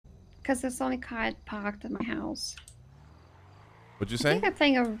because there's only car parked at my house. What'd you say? I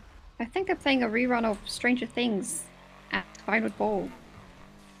think they're playing a rerun of Stranger Things at Vinewood Bowl.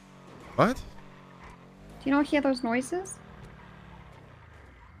 What? Do you not hear those noises?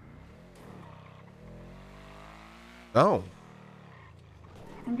 No.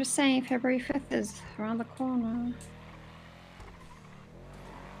 I'm just saying February 5th is around the corner.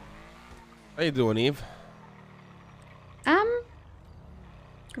 How you doing, Eve?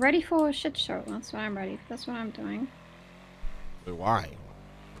 Ready for a shit show. That's what I'm ready. That's what I'm doing. Wait, why?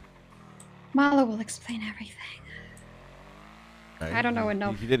 Marlo will explain everything. Okay. I don't know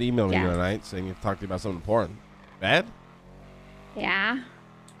enough. He did email me Yeah. tonight saying he talked to you about something important. Bad? Yeah. You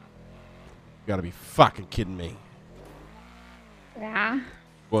gotta be fucking kidding me. Yeah.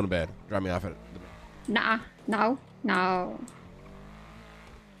 Going to bed. Drop me off at. Nah. No. No.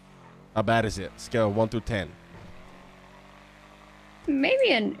 How bad is it? Scale of 1 through 10.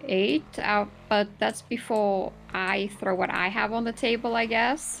 Maybe an 8, but that's before I throw what I have on the table, I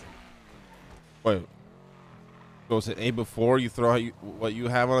guess. Wait. Goes to 8 before you throw what you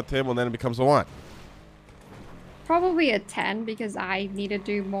have on the table, and then it becomes a 1. Probably a 10 because I need to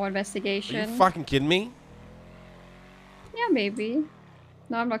do more Are investigation. you fucking kidding me? Yeah, maybe.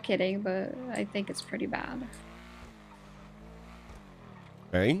 No, I'm not kidding, but I think it's pretty bad.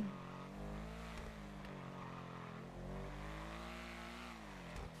 Okay.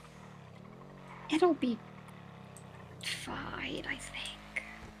 It'll be fine, I think.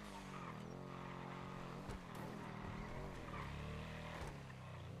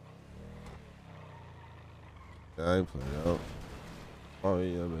 I ain't playing out. Oh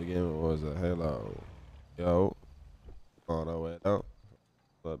yeah, begin was a hello. Yo. On the way out.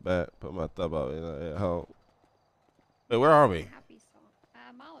 But back, put my thumb out in the hole. Wait, where are we? Happy song.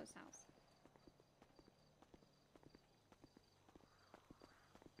 Marlo's house.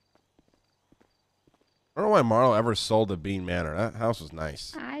 I don't know why Marlo ever sold the Bean Manor. That house was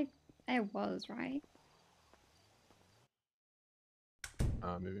nice. It was, right?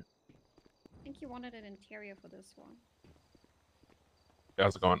 Maybe. I think you wanted an interior for this one. Yeah,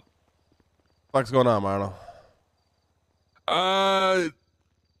 how's it going? What's going on, Marlo?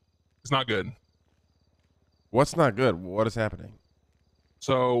 It's not good. What's not good? What is happening?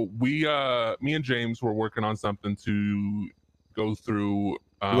 So me and James were working on something to go through.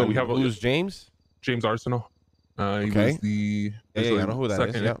 We have who's James? James Arsenal. He Okay. was the Yeah, I know who that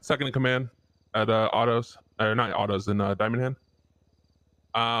is. Yeah. second in command at Autos, or not Autos in Diamond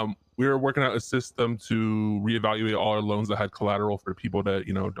Hand. We were working out a system to reevaluate all our loans that had collateral for people that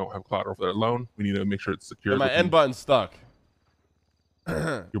don't have collateral for their loan. We need to make sure it's secure. Yeah, my end button's stuck.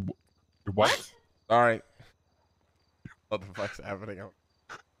 Your what? All right. What the fuck's happening?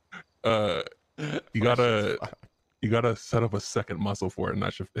 You gotta set up a second muscle for it, and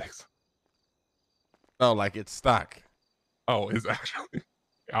that should fix. No, like it's stuck. Oh, it's actually.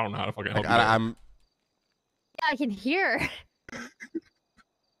 I don't know how to fucking help Like, you. I'm. Yeah, I can hear. I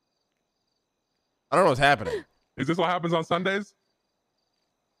don't know what's happening. Is this what happens on Sundays?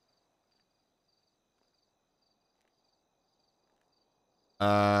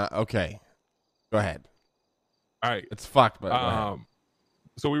 Okay. Go ahead. All right. It's fucked, but go ahead.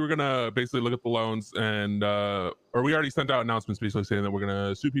 So we were gonna basically look at the loans, and or we already sent out announcements basically saying that we're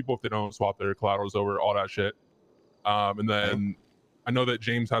gonna sue people if they don't swap their collaterals over, all that shit. And then I know that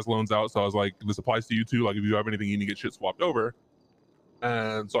James has loans out, so I was like, this applies to you too. Like, if you have anything you need to get shit swapped over.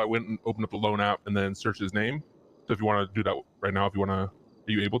 And so I went and opened up the loan app and then searched his name. So if you want to do that right now, are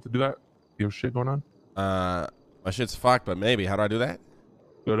you able to do that? You have shit going on? My shit's fucked, but maybe. How do I do that?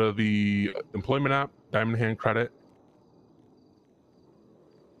 Go to the employment app, Diamond Hand Credit.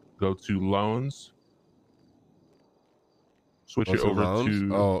 Go to loans. Switch it over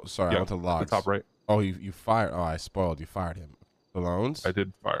to. Oh, sorry. Yeah, I went to logs. the top right. Oh, you fired. Oh, I spoiled. You fired him. The loans. I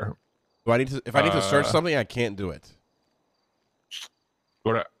did fire him. Do I need to? If I need to search something, I can't do it.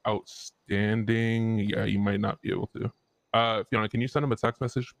 Go to outstanding. Yeah, you might not be able to. Fiona, can you send him a text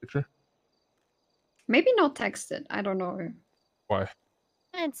message picture? Maybe not text it. I don't know. Why?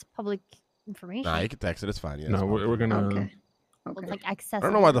 It's public information. Nah, you can text it. It's fine. Yeah, no, we're gonna. Okay. Well, Okay. it's like accessible. I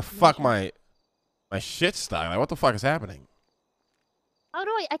don't know why the fuck my shit's stuck. Like, what the fuck is happening? How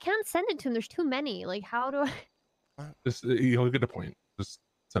do I can't send it to him. There's too many. Like, how do I? Just he'll get the point. Just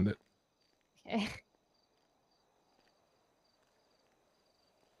send it. Okay.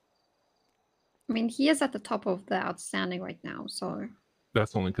 I mean, he is at the top of the outstanding right now, so.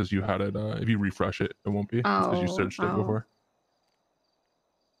 That's only because you had it. If you refresh it, it won't be. Because you searched it before.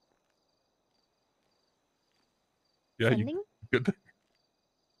 Yeah, Sending? you good.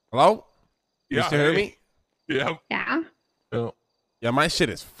 Hello? Yeah, You still hear me? Yeah. Yeah. Yeah. Yeah, my shit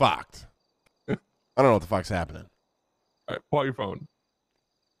is fucked. I don't know what the fuck's happening. All right, pull out your phone. Can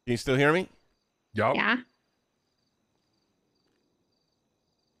you still hear me? Yup. Yeah.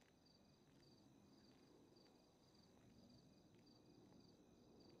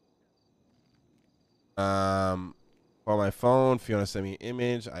 On my phone, Fiona sent me an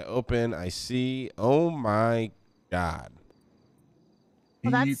image. I open, I see. Oh my god.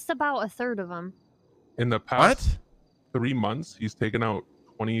 Well, that's about a third of them. In the past What? 3 months, he's taken out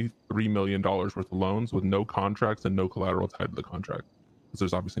 $23 million worth of loans with no contracts and no collateral tied to the contract. Because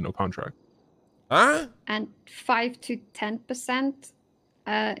there's obviously no contract. Huh? And 5 to 10%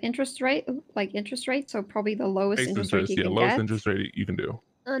 interest rate, so probably the lowest Base interest rate interest, you yeah, can lowest get. interest rate you can do.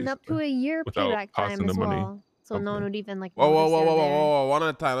 And up to basically, a year without payback costing time the as money. well. So no one Okay. would even like Whoa, whoa, notice whoa, they're whoa, whoa, there. whoa, whoa, one at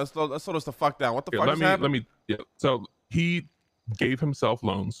a time. Let's slow this the fuck down. What the fuck is happening? Yeah. So he gave himself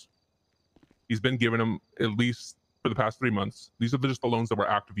loans. He's been giving them at least for the past 3 months. These are just the loans that were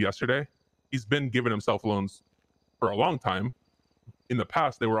active yesterday. He's been giving himself loans for a long time. In the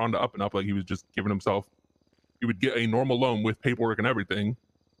past, they were on the up and up. Like he was just giving himself, he would get a normal loan with paperwork and everything,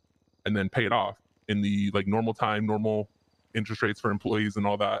 and then pay it off in the like normal time, normal interest rates for employees and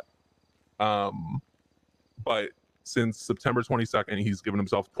all that. But since September 22nd, he's given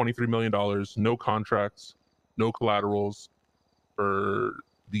himself $23 million, no contracts, no collaterals, for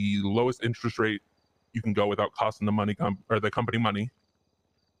the lowest interest rate you can go without costing the money or the company money.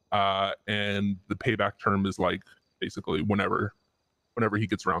 And the payback term is like basically whenever he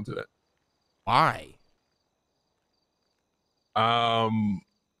gets around to it. Why?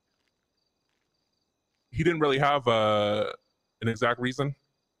 He didn't really have an exact reason.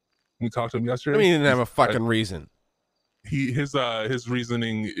 We talked to him yesterday. I mean, he didn't have a fucking reason. His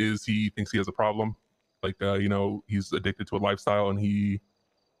reasoning is he thinks he has a problem. Like he's addicted to a lifestyle, and he's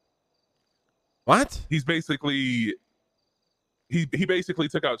basically he basically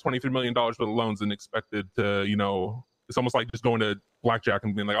took out $23 million worth of loans and expected to, it's almost like just going to blackjack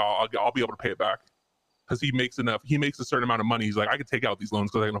and being like, oh, I'll be able to pay it back because he makes a certain amount of money. He's like, I can take out these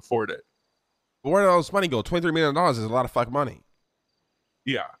loans because I can afford it. But where did all this money go? $23 million is a lot of fuck money.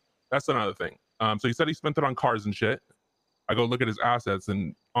 Yeah, that's another thing. So he said he spent it on cars and shit. I go look at his assets,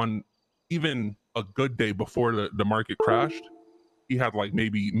 and on even a good day before the market crashed, he had like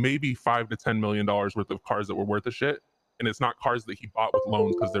maybe $5 to $10 million worth of cars that were worth a shit. And it's not cars that he bought with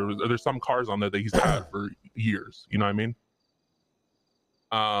loans, because there's some cars on there that he's had for years. You know what I mean?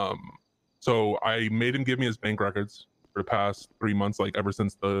 So I made him give me his bank records for the past 3 months, like ever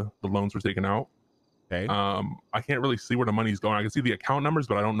since the loans were taken out. Okay. I can't really see where the money's going. I can see the account numbers,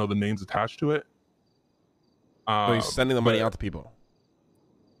 but I don't know the names attached to it. So he's sending the money out to people.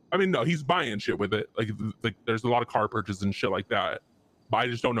 I mean, no, he's buying shit with it. Like there's a lot of car purchases and shit like that. But I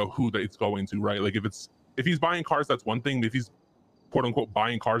just don't know who it's going to, right? Like if he's buying cars, that's one thing. But if he's quote unquote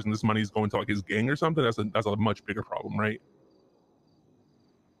buying cars and this money is going to like his gang or something, that's a much bigger problem, right?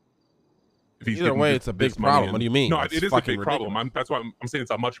 If he's Either way, it's a big problem. What do you mean? No, It's it is a big fucking problem. That's why I'm saying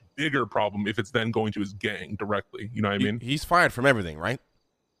it's a much bigger problem if it's then going to his gang directly. You know what I mean? He's fired from everything, right?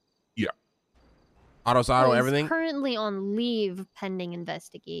 Yeah. Auto, Well, everything. He's currently on leave pending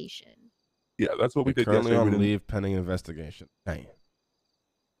investigation. Yeah, that's what we did Currently yesterday. on leave pending investigation. Dang.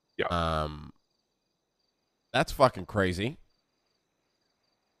 Yeah. That's fucking crazy.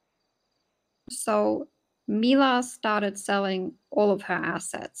 So Mila started selling all of her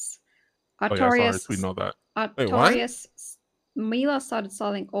assets. Oh yeah, I saw her tweeting all that. Wait, what? Mila started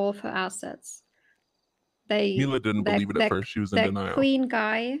selling all of her assets. Mila didn't believe it at first. She was in denial.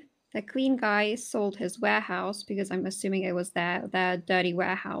 The clean guy sold his warehouse because I'm assuming it was their dirty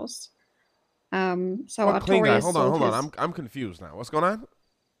warehouse. So Clean guy. Hold sold on. I'm confused now. What's going on?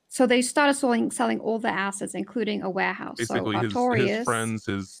 So they started selling all their assets, including a warehouse. Basically, so his friends,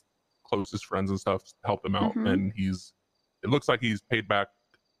 his closest friends and stuff helped him out, and it looks like he's paid back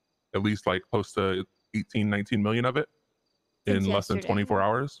at least like close to 18-19 million of it in less than 24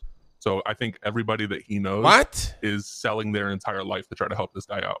 hours. So I think everybody that he knows is selling their entire life to try to help this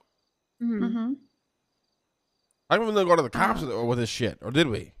guy out. Mm-hmm. I didn't even go to the cops with this shit, or did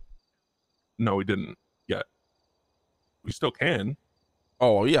we? No, we didn't yet. We still can.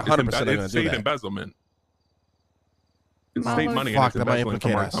 Oh yeah, 100%. It's state embezzlement. It's state money and it's embezzlement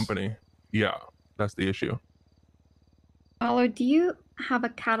from our company. Yeah, that's the issue. Malo, do you have a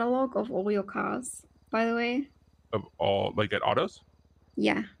catalog of all your cars, by the way? Of all, like at autos?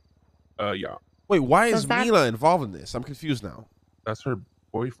 Yeah. Yeah. Wait, why is Mila involved in this? I'm confused now. That's her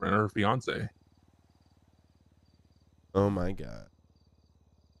boyfriend or fiance. Oh my god.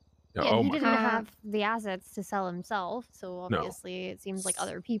 Yeah, Yeah, oh and he my. didn't Uh, have the assets to sell himself, so No. obviously it seems like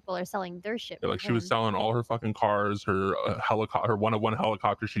other people are selling their shit. Yeah, for like she was him. selling all her fucking cars, her helicopter, her one-of-one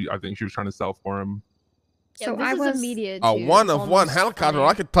helicopter. I think she was trying to sell for him. Yeah, So this I is was immediate. A Too. one It's of one almost helicopter. funny.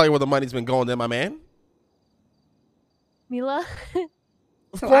 I can tell you where the money's been going there, my man. Mila.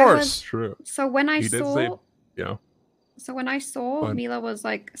 Of so I course. was True. so when I He did saw say, you know, so when I saw But- Mila was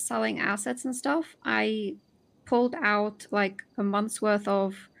like selling assets and stuff, I pulled out like a month's worth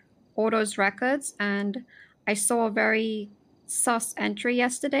of Autos records, and I saw a very sus entry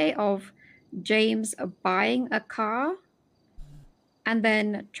yesterday of James buying a car and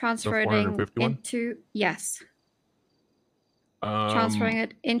then transferring 451? into transferring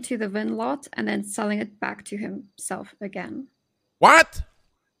it into the VIN lot and then selling it back to himself again. What?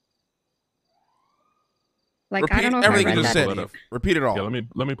 Like Repeat I don't know if I everything read you just that. said. Repeat it all. Yeah,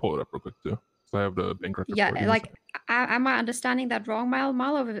 let me pull it up real quick too. So I have the bank record. Yeah, for it. Give me a like second. am I understanding that wrong,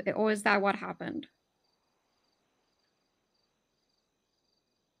 Malo, or is that what happened?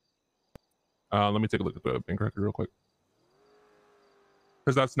 Let me take a look at the bank record real quick,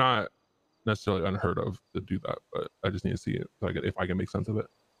 because that's not necessarily unheard of to do that, but I just need to see it so if I can make sense of it.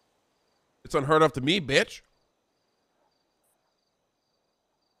 It's unheard of to me, bitch.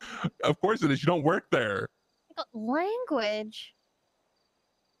 Of course it is. You don't work there. Language.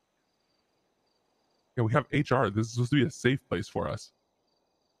 Yeah, we have HR. This is supposed to be a safe place for us.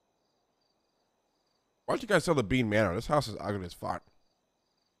 Why don't you guys sell the Bean Manor? This house is ugly as fuck.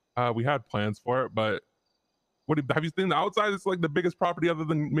 We had plans for it, but have you seen the outside? It's like the biggest property other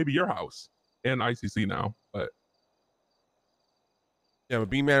than maybe your house and ICC now. But yeah, but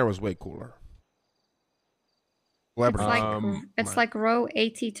Bean Manor was way cooler. It's like row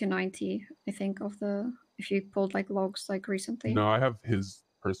 80 to 90, I think, of the if you pulled like logs like recently. No, I have his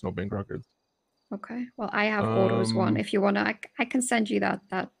personal bank records. Okay. Well, I have Autos one. If you wanna, I can send you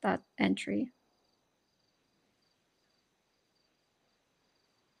that entry.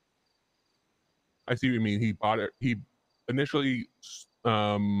 I see what you mean. He bought it. He initially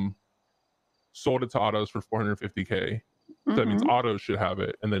sold it to Autos for 450K. So that means Autos should have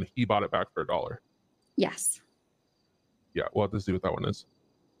it, and then he bought it back for $1. Yes. Yeah, we'll have to see what that one is.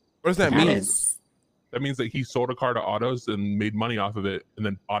 What does that mean? That means that he sold a car to Autos and made money off of it, and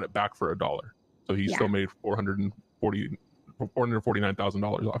then bought it back for $1. So he still made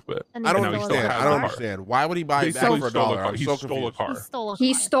 $449,000 off of it. I don't understand. I don't understand. Why would he buy it back for $1? He stole a car.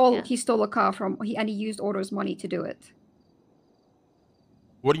 He stole a car and he used Autos money to do it.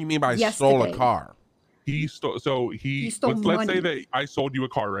 What do you mean by stole a car? He stole. So let's say that I sold you a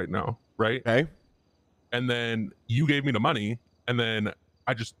car right now, right? Okay. And then you gave me the money, and then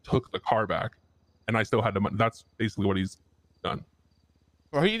I just took the car back, and I still had the money. That's basically what he's done.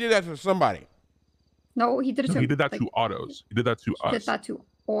 Well, he did that to somebody. No, he did it. He did that to Autos. He did that to us. He did that to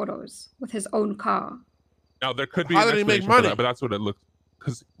Autos with his own car. Now there could be. How did he make money? But that's what it looks.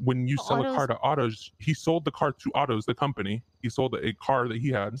 Because when you sell a car to Autos, he sold the car to Autos, the company. He sold a car that he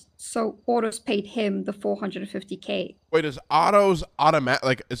had. So Autos paid him the 450K. Wait, is Autos is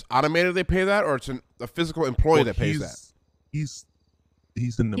automated they pay that, or it's a physical employee that pays that? He was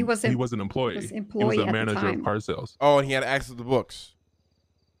an employee. He was a manager of car sales. Oh, and he had access to the books.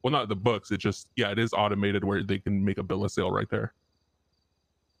 Well, not the books. It just it is automated where they can make a bill of sale right there.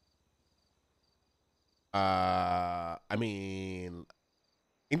 I mean,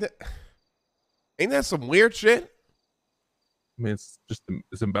 ain't that some weird shit? I mean, it's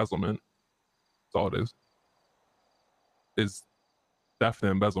embezzlement. That's all it is. It's theft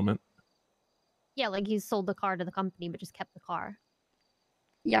and embezzlement. Yeah, like he sold the car to the company, but just kept the car.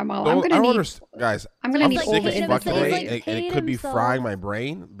 Yeah, Mal, I I'm gonna need, guys. I'm gonna need all the information, info. and it could be frying my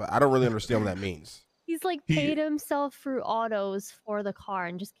brain, but I don't really understand what that means. He's like paid himself through Autos for the car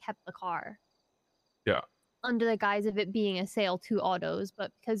and just kept the car. Yeah. Under the guise of it being a sale to Autos,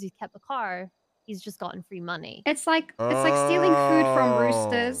 but because he's kept the car, he's just gotten free money. It's like stealing food from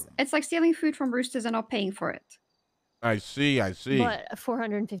Roosters. It's like stealing food from Roosters and not paying for it. I see. But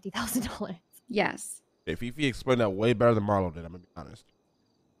 $450,000. Yes. If Fifi explained that way better than Marlo did, I'm gonna be honest.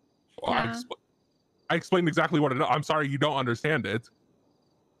 Well, I explained exactly what it is. I'm sorry you don't understand it.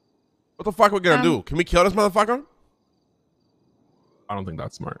 What the fuck are we gonna do? Can we kill this motherfucker? I don't think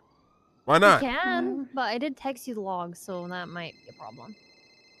that's smart. Why not? You can, but I did text you the logs, so that might be a problem.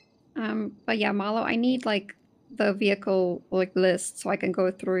 But yeah, Marlo, I need like the vehicle list so I can go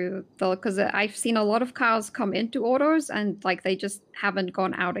through because I've seen a lot of cars come into Autos and like they just haven't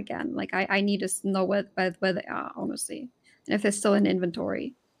gone out again. Like I need to know where they are, honestly, and if they're still in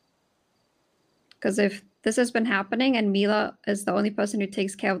inventory. Because if this has been happening and Mila is the only person who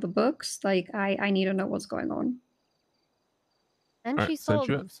takes care of the books, like I need to know what's going on. And Alright, she sent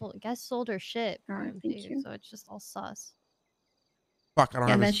you sold her shit for Alright, him thank too. you. So it's just all sus. Fuck, I don't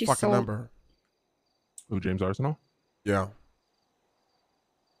Yeah, have then his she fucking sold- number. Who, James Arsenal? Yeah.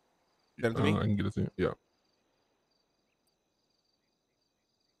 Send it to me. I can get it to you. Yeah.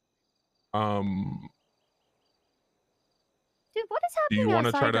 Dude, what is Do you happening want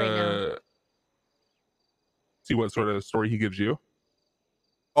to try outside right now? to see what sort of story he gives you?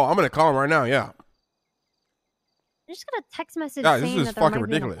 Oh, I'm gonna call him right now. Yeah. I just got a text message Guys, this saying is that there fucking might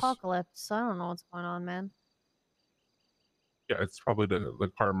be an ridiculous. apocalypse. So I don't know what's going on, man. Yeah, it's probably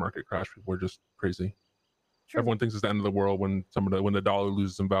the car market crash. People are just crazy. True. Everyone thinks it's the end of the world when when the dollar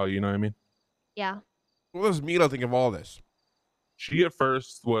loses some value. You know what I mean? Yeah. What does Mila think of all this? She at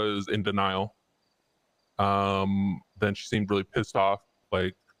first was in denial. Then she seemed really pissed off.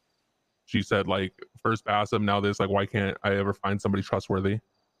 Like she said, like first Bassam, now this. Like, why can't I ever find somebody trustworthy?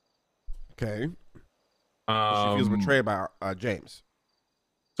 Okay. She feels betrayed by James.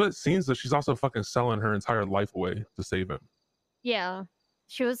 So it seems that she's also fucking selling her entire life away to save him. Yeah.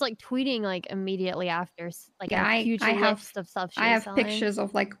 She was like tweeting like immediately after, like Yeah, a huge I have- list of stuff she I was have selling. pictures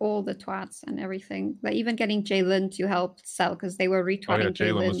of like all the twats and everything. Like even getting Jalen to help sell because they were retweeting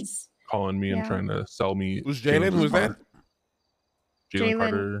Jalen was Jalen's. calling me and Yeah. trying to sell me. Who's Jalen? Who's that?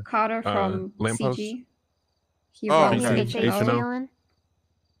 Jalen Carter. From Lamppost? CG. He Oh, runs okay. Face H&O. Jalen.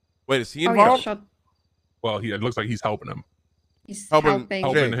 Wait, is he Oh yeah, involved? shut. Well, it looks like he's helping him. He's Helping-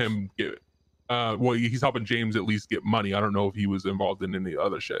 Helping James. him get. Well, he's helping James at least get money. I don't know if he was involved in any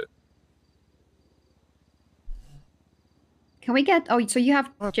other shit. Can we get? Oh, so you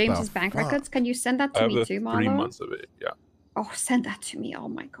have What James's the bank fuck? records? Can you send that I to have me the too, 3 Marlo? months of it. Yeah. Oh, send that to me. Oh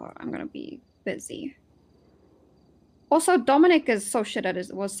my god, I'm gonna be busy. Also, Dominic is so shit at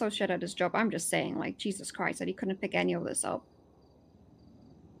was so shit at his job. I'm just saying, like, Jesus Christ, that he couldn't pick any of this up.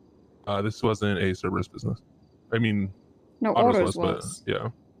 This wasn't a Cerberus business. I mean, No, Autos orders was, but yeah.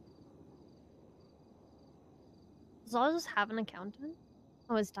 Does Oz have an accountant?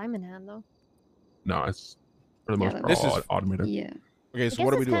 Oh, it's Diamond Hand though. No, it's for the Yeah, most part this all is- automated. Yeah. Okay, so guess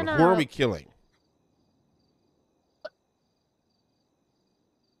what are we it's doing? kinda- Who are we killing?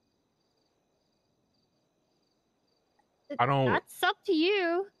 I don't, That's up to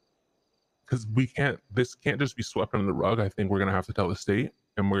you. because this can't just be swept under the rug. I think we're gonna have to tell the state,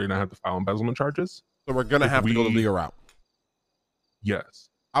 and we're gonna have to file embezzlement charges. So we're gonna If have to go the we- legal route. Yes.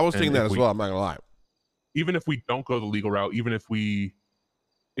 I was And thinking that if as we- well. I'm not gonna lie. Even if we don't go the legal route, even if he,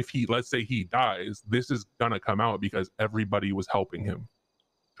 let's say he dies, this is gonna come out because everybody was helping him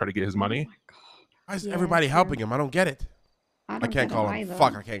try to get his money. Oh my god. Why is Yeah, everybody true. helping him? I don't get it. I, I don't can't get call it him. either.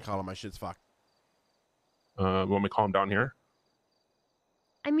 Fuck, I can't call him. My shit's fucked. Want me to call him down here?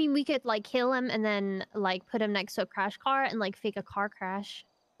 I mean, we could like kill him and then like put him next to a crash car and like fake a car crash.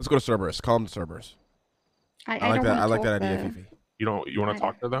 Let's go to Cerberus. Call him to Cerberus. I I like don't that. wanna I like talk that idea, there. Fifi. You want I- to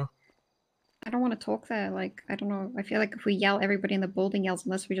talk to her though? I don't want to talk there. Like, I don't know. I feel like if we yell, everybody in the building yells,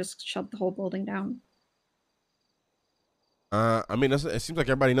 unless we just shut the whole building down. I mean, it seems like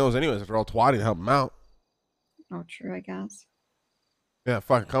everybody knows anyways. If they're all twatting to help him out. Oh, true, I guess. Yeah,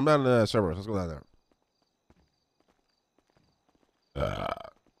 fuck it. Come down to Cerberus. Let's go down there.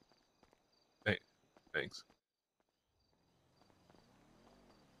 Thanks.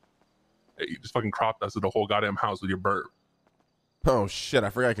 Hey, you just fucking cropped us to the whole goddamn house with your burp. Oh shit!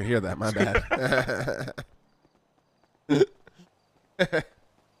 I forgot I could hear that. My bad.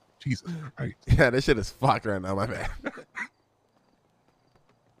 Jesus Christ. Yeah, this shit is fucked right now. My bad.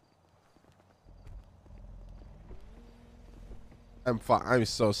 I'm fine. I'm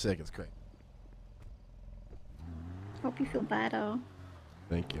so sick. It's great. Hope you feel better.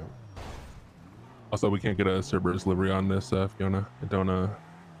 Thank you. Also, we can't get a Cerberus livery on this, Fiona. It don't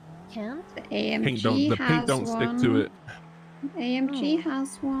Can't? The paint AMG the has paint don't one. stick to it. AMG Oh.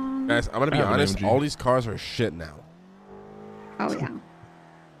 has one. Guys, I'm gonna be I have an honest. AMG. All these cars are shit now. Oh yeah.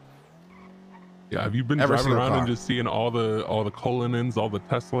 Yeah, have you been Every driving single around and car. just seeing all the Cullinans, all the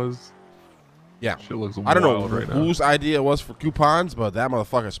Teslas? Yeah. Shit looks I don't know wild right now. whose idea it was for coupons, but that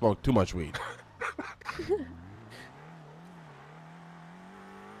motherfucker smoked too much weed.